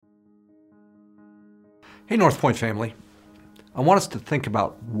Hey, North Point family. I want us to think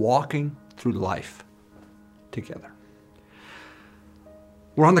about walking through life together.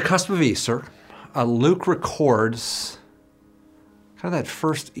 We're on the cusp of Easter. Luke records kind of that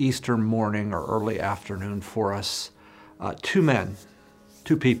first Easter morning or early afternoon for us.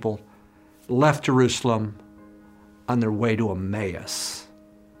 Two people, left Jerusalem on their way to Emmaus.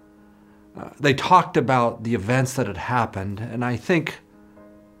 They talked about the events that had happened, and I think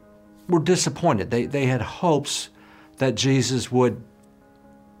were disappointed. They had hopes that Jesus would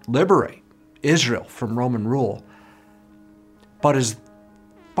liberate Israel from Roman rule. But as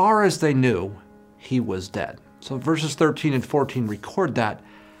far as they knew, he was dead. So verses 13 and 14 record that.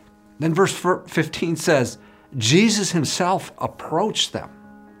 Then verse 15 says, Jesus himself approached them.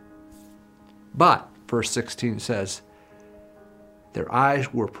 But verse 16 says, their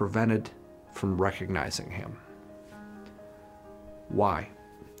eyes were prevented from recognizing him. Why?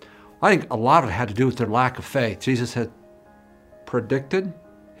 I think a lot of it had to do with their lack of faith. Jesus had predicted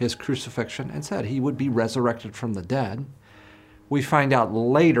his crucifixion and said he would be resurrected from the dead. We find out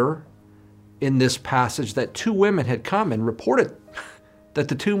later in this passage that two women had come and reported that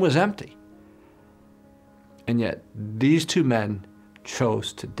the tomb was empty. And yet these two men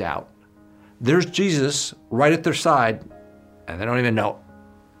chose to doubt. There's Jesus right at their side, and they don't even know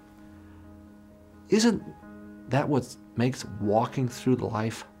it. Isn't that what makes walking through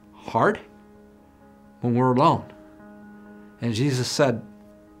life hard? When we're alone. And Jesus said,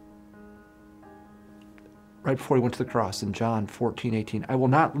 right before he went to the cross in John 14:18, I will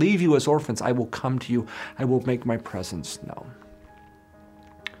not leave you as orphans. I will come to you. I will make my presence known.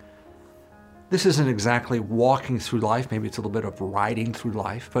 This isn't exactly walking through life. Maybe it's a little bit of riding through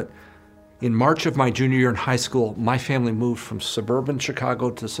life. But in March of my junior year in high school, my family moved from suburban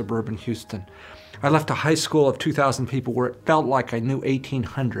Chicago to suburban Houston. I left a high school of 2,000 people where it felt like I knew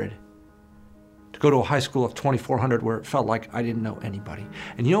 1,800 to go to a high school of 2,400 where it felt like I didn't know anybody.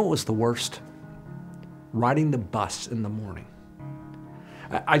 And you know what was the worst? Riding the bus in the morning.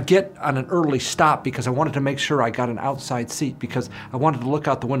 I'd get on an early stop because I wanted to make sure I got an outside seat because I wanted to look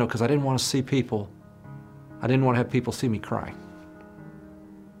out the window because I didn't want to see people. I didn't want to have people see me crying.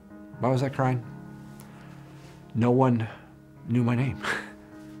 Why was I crying? No one knew my name.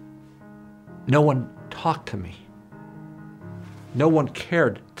 No one talked to me. No one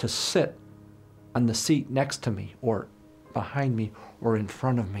cared to sit on the seat next to me or behind me or in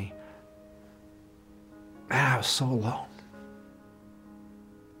front of me. Man, I was so alone.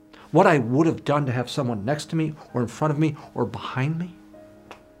 What I would have done to have someone next to me or in front of me or behind me.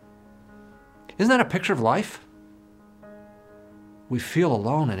 Isn't that a picture of life? We feel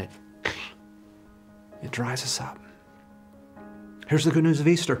alone and it dries us up. Here's the good news of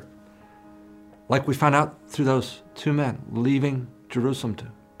Easter. Like we found out through those two men leaving Jerusalem to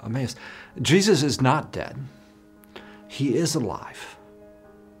Emmaus. Jesus is not dead. He is alive.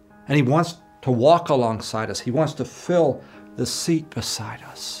 And he wants to walk alongside us. He wants to fill the seat beside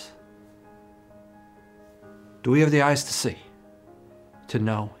us. Do we have the eyes to see? To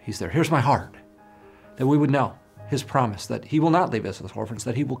know he's there? Here's my heart. That we would know his promise that he will not leave us as orphans,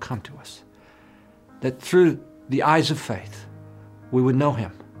 that he will come to us. That through the eyes of faith, we would know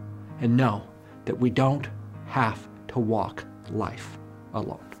him and know that we don't have to walk life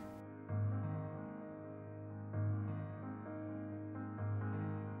alone.